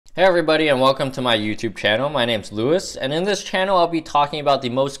Hey everybody, and welcome to my YouTube channel. My name's Lewis, and in this channel I'll be talking about the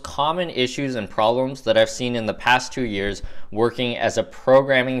most common issues and problems that I've seen in the past 2 years working as a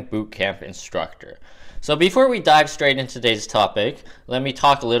programming bootcamp instructor. So before we dive straight into today's topic, let me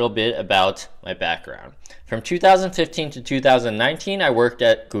talk a little bit about my background. From 2015 to 2019, I worked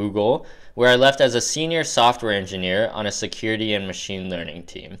at Google, where I left as a senior software engineer on a security and machine learning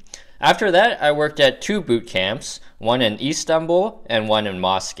team. After that, I worked at 2 boot camps, one in Istanbul and one in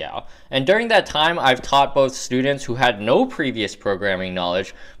Moscow. And during that time, I've taught both students who had no previous programming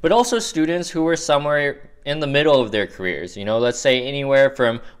knowledge, but also students who were somewhere in the middle of their careers. Let's say anywhere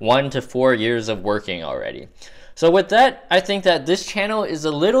from 1 to 4 years of working already. So with that, I think that this channel is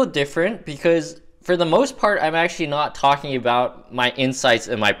a little different because for the most part, I'm actually not talking about my insights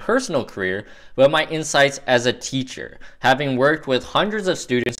in my personal career, but my insights as a teacher. Having worked with hundreds of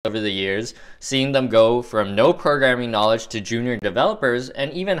students over the years, seeing them go from no programming knowledge to junior developers,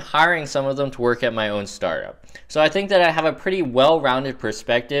 and even hiring some of them to work at my own startup. So I think that I have a pretty well-rounded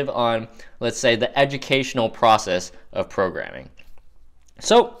perspective on, let's say, the educational process of programming.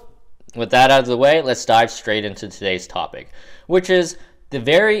 So with that out of the way, let's dive straight into today's topic, which is the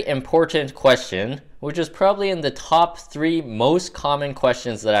very important question, which is probably in the top 3 most common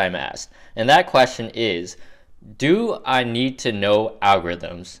questions that I'm asked. And that question is, do I need to know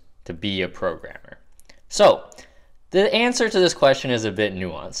algorithms to be a programmer? So the answer to this question is a bit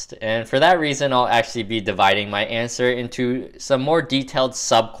nuanced. And for that reason, I'll actually be dividing my answer into some more detailed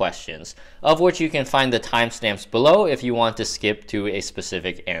sub-questions, of which you can find the timestamps below if you want to skip to a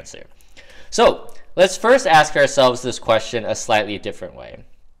specific answer. So let's first ask ourselves this question a slightly different way.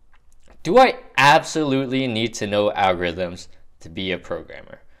 Do I absolutely need to know algorithms to be a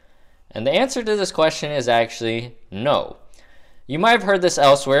programmer? And the answer to this question is actually no. You might have heard this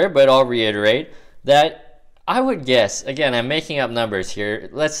elsewhere, but I'll reiterate that I would guess, again, I'm making up numbers here,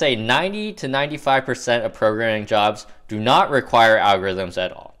 let's say 90 to 95% of programming jobs do not require algorithms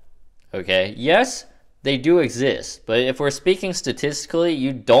at all. Okay, yes, they do exist, but if we're speaking statistically,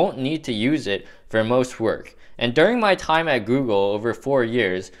 you don't need to use it for most work. And during my time at Google over 4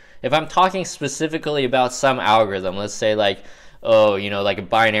 years, if I'm talking specifically about some algorithm, let's say like a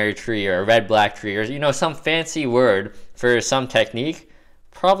binary tree or a red-black tree, or some fancy word for some technique,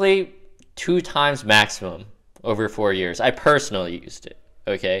 probably 2 times maximum over 4 years. I personally used it,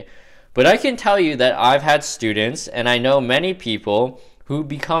 okay? But I can tell you that I've had students, and I know many people who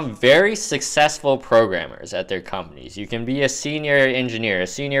become very successful programmers at their companies. You can be a senior engineer, a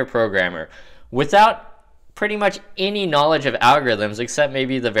senior programmer, without pretty much any knowledge of algorithms except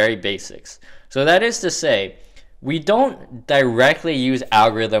maybe the very basics. So that is to say, we don't directly use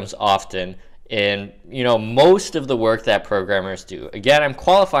algorithms often in most of the work that programmers do. Again, I'm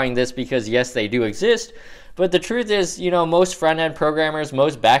qualifying this because yes, they do exist, but the truth is, most front-end programmers,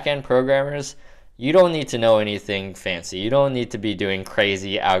 most back-end programmers, you don't need to know anything fancy. You don't need to be doing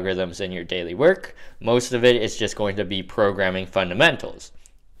crazy algorithms in your daily work. Most of it is just going to be programming fundamentals.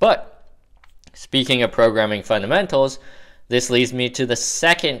 But speaking of programming fundamentals, this leads me to the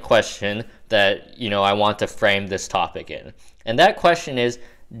second question that I want to frame this topic in. And that question is,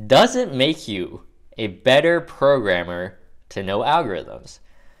 does it make you a better programmer to know algorithms?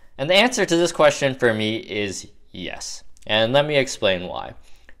 And the answer to this question for me is yes. And let me explain why.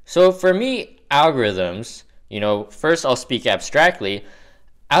 So for me, algorithms, first I'll speak abstractly.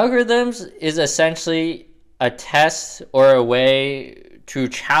 Algorithms is essentially a test or a way to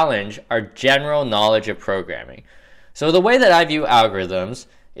challenge our general knowledge of programming. So the way that I view algorithms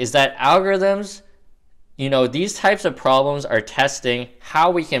is that algorithms, these types of problems are testing how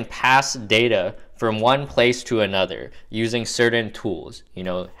we can pass data from one place to another using certain tools,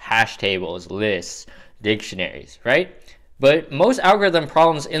 hash tables, lists, dictionaries, right? But most algorithm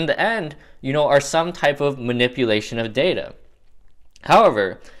problems in the end, are some type of manipulation of data.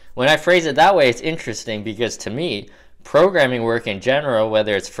 However, when I phrase it that way, it's interesting because to me, programming work in general,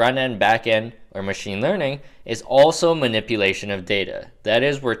 whether it's front-end, back-end, or machine learning, is also manipulation of data. That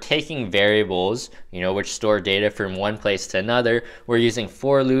is, we're taking variables, which store data from one place to another. We're using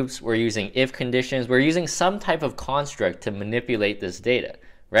for loops, we're using if conditions, we're using some type of construct to manipulate this data,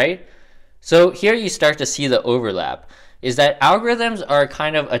 right? So here you start to see the overlap, is that algorithms are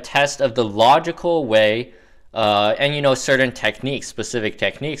kind of a test of the logical way, and certain techniques, specific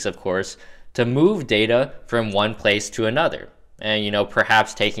techniques, of course, to move data from one place to another, and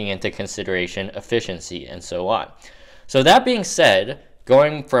perhaps taking into consideration efficiency and so on. So that being said,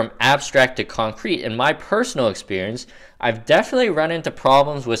 going from abstract to concrete, in my personal experience, I've definitely run into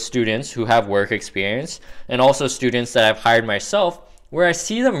problems with students who have work experience and also students that I've hired myself, where I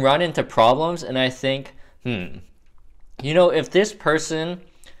see them run into problems and I think, if this person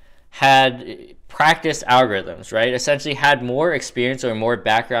had practiced algorithms, right? Essentially had more experience or more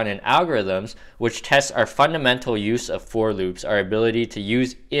background in algorithms, which tests our fundamental use of for loops, our ability to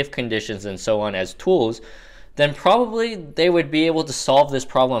use if conditions and so on as tools, then probably they would be able to solve this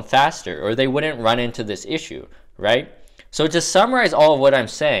problem faster, or they wouldn't run into this issue, right? So to summarize all of what I'm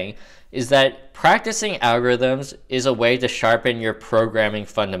saying is that practicing algorithms is a way to sharpen your programming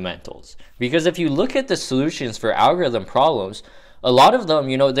fundamentals. Because if you look at the solutions for algorithm problems, a lot of them,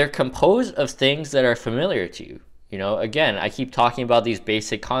 they're composed of things that are familiar to you. Again, I keep talking about these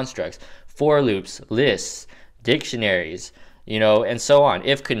basic constructs: for loops, lists, dictionaries, and so on,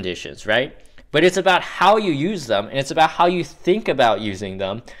 if conditions, right? But it's about how you use them, and it's about how you think about using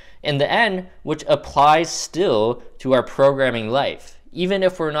them in the end, which applies still to our programming life. Even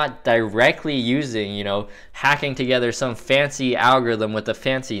if we're not directly using, hacking together some fancy algorithm with a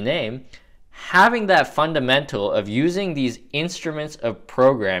fancy name, having that fundamental of using these instruments of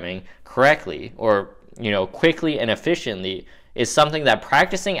programming correctly, or quickly and efficiently, is something that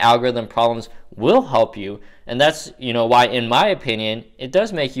practicing algorithm problems will help you. And that's why, in my opinion, it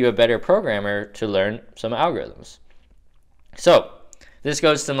does make you a better programmer to learn some algorithms. So this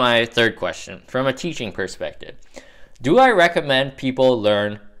goes to my third question from a teaching perspective. Do I recommend people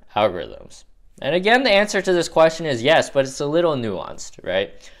learn algorithms? And again, the answer to this question is yes, but it's a little nuanced,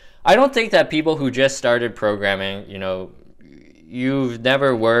 right? I don't think that people who just started programming, you've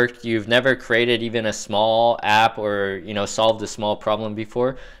never worked, you've never created even a small app or, solved a small problem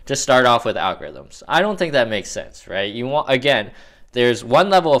before, to start off with algorithms. I don't think that makes sense, right? Again, there's one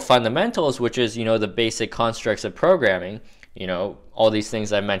level of fundamentals, which is, the basic constructs of programming, all these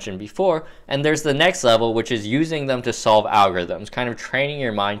things I mentioned before. And there's the next level, which is using them to solve algorithms, kind of training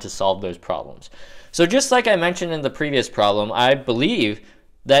your mind to solve those problems. So just like I mentioned in the previous problem, I believe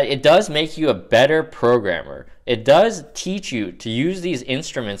that it does make you a better programmer. It does teach you to use these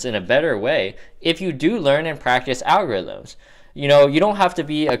instruments in a better way if you do learn and practice algorithms. You don't have to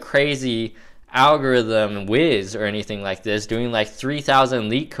be a crazy algorithm whiz or anything like this, doing like 3,000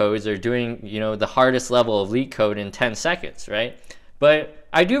 leak codes or doing, the hardest level of leak code in 10 seconds, right? But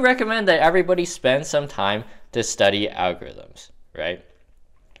I do recommend that everybody spend some time to study algorithms, right?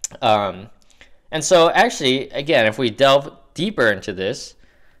 And so actually, again, if we delve deeper into this,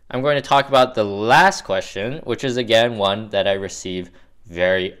 I'm going to talk about the last question, which is again one that I receive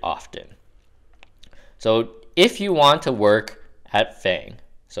very often. So if you want to work at FAANG,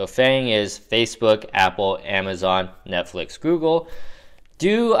 so FAANG is Facebook, Apple, Amazon, Netflix, Google,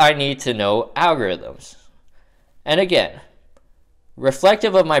 do I need to know algorithms? And again,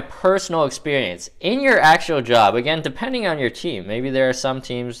 reflective of my personal experience in your actual job, again, depending on your team, maybe there are some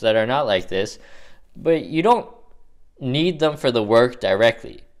teams that are not like this, but you don't need them for the work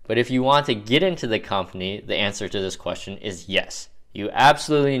directly. But if you want to get into the company, the answer to this question is yes. You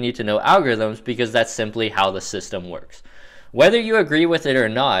absolutely need to know algorithms because that's simply how the system works. Whether you agree with it or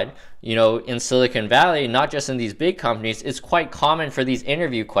not, in Silicon Valley, not just in these big companies, it's quite common for these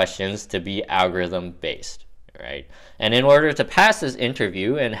interview questions to be algorithm based, right? And in order to pass this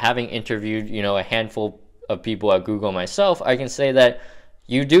interview, and having interviewed, a handful of people at Google myself, I can say that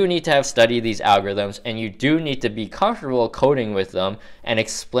you do need to have studied these algorithms, and you do need to be comfortable coding with them and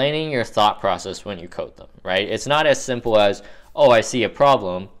explaining your thought process when you code them, right? It's not as simple as, oh, I see a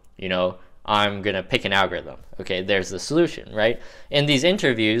problem, I'm going to pick an algorithm. Okay, there's the solution, right? In these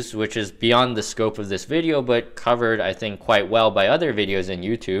interviews, which is beyond the scope of this video, but covered, I think, quite well by other videos in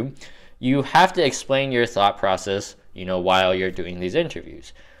YouTube, you have to explain your thought process, while you're doing these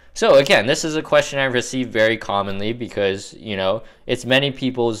interviews. So again, this is a question I've received very commonly because, it's many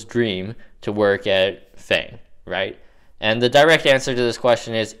people's dream to work at FAANG, right? And the direct answer to this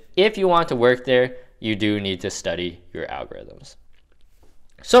question is, if you want to work there, you do need to study your algorithms.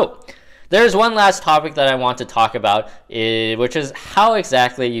 So there's one last topic that I want to talk about, which is how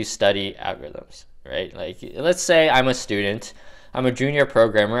exactly you study algorithms, right? Like, let's say I'm a student, I'm a junior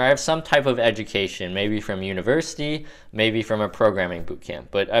programmer, I have some type of education, maybe from university, maybe from a programming bootcamp,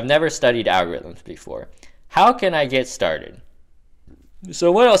 but I've never studied algorithms before. How can I get started?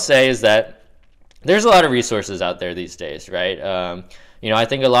 So what I'll say is that there's a lot of resources out there these days, right? I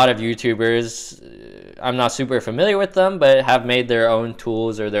think a lot of YouTubers, I'm not super familiar with them, but have made their own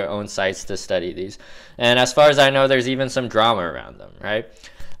tools or their own sites to study these. And as far as I know, there's even some drama around them, right?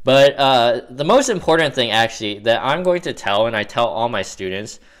 But the most important thing actually that I'm going to tell, and I tell all my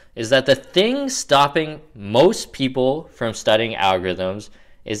students, is that the thing stopping most people from studying algorithms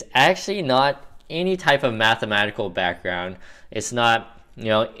is actually not any type of mathematical background. It's not,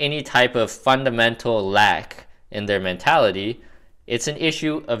 any type of fundamental lack in their mentality. It's an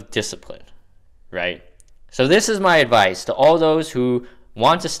issue of discipline, right? So this is my advice to all those who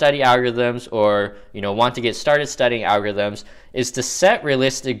want to study algorithms or want to get started studying algorithms is to set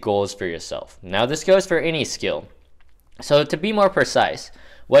realistic goals for yourself. Now this goes for any skill. So to be more precise,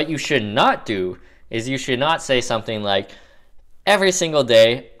 what you should not do is you should not say something like, every single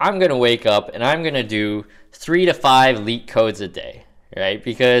day I'm going to wake up and I'm going to do 3 to 5 leak codes a day, right?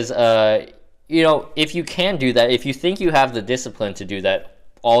 Because if you can do that, if you think you have the discipline to do that,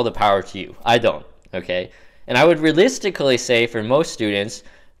 all the power to you. I don't, okay? And I would realistically say for most students,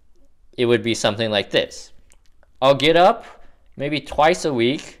 it would be something like this. I'll get up maybe twice a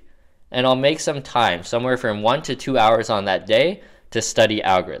week and I'll make some time, somewhere from 1 to 2 hours on that day, to study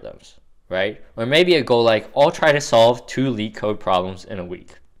algorithms, right? Or maybe a goal like, I'll try to solve 2 leak code problems in a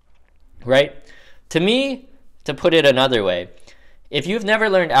week, right? To me, to put it another way, if you've never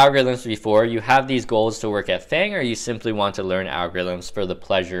learned algorithms before, you have these goals to work at FAANG, or you simply want to learn algorithms for the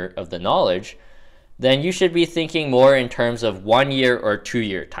pleasure of the knowledge, then you should be thinking more in terms of 1 year or 2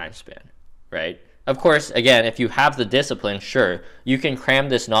 year time span, right? Of course, again, if you have the discipline, sure, you can cram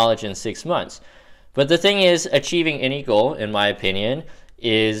this knowledge in 6 months. But the thing is, achieving any goal, in my opinion,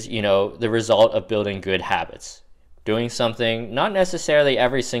 is, the result of building good habits. Doing something not necessarily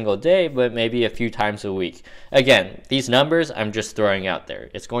every single day, but maybe a few times a week. Again, these numbers I'm just throwing out there.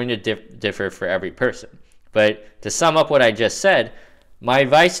 It's going to differ for every person. But to sum up what I just said, my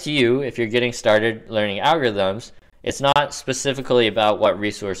advice to you, if you're getting started learning algorithms, it's not specifically about what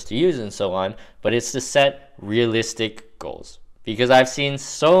resource to use and so on, but it's to set realistic goals. Because I've seen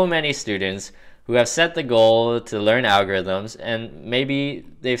so many students who have set the goal to learn algorithms and maybe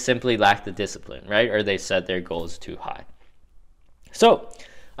they've simply lacked the discipline, right? Or they've set their goals too high. So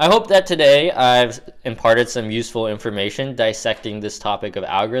I hope that today I've imparted some useful information dissecting this topic of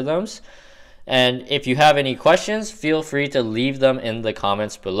algorithms. And if you have any questions, feel free to leave them in the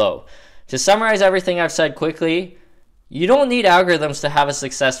comments below. To summarize everything I've said quickly, you don't need algorithms to have a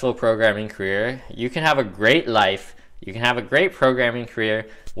successful programming career. You can have a great life. You can have a great programming career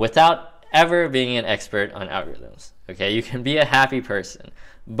without ever being an expert on algorithms. Okay, you can be a happy person.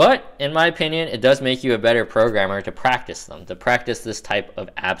 But in my opinion, it does make you a better programmer to practice them, to practice this type of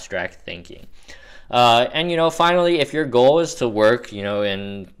abstract thinking. And finally, if your goal is to work,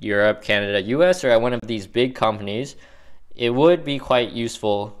 in Europe, Canada, US, or at one of these big companies, it would be quite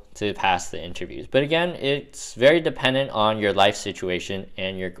useful to pass the interviews. But again, it's very dependent on your life situation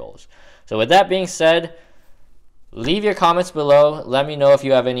and your goals. So with that being said, leave your comments below. Let me know if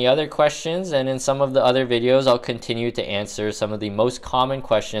you have any other questions, and in some of the other videos, I'll continue to answer some of the most common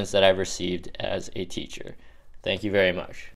questions that I've received as a teacher. Thank you very much.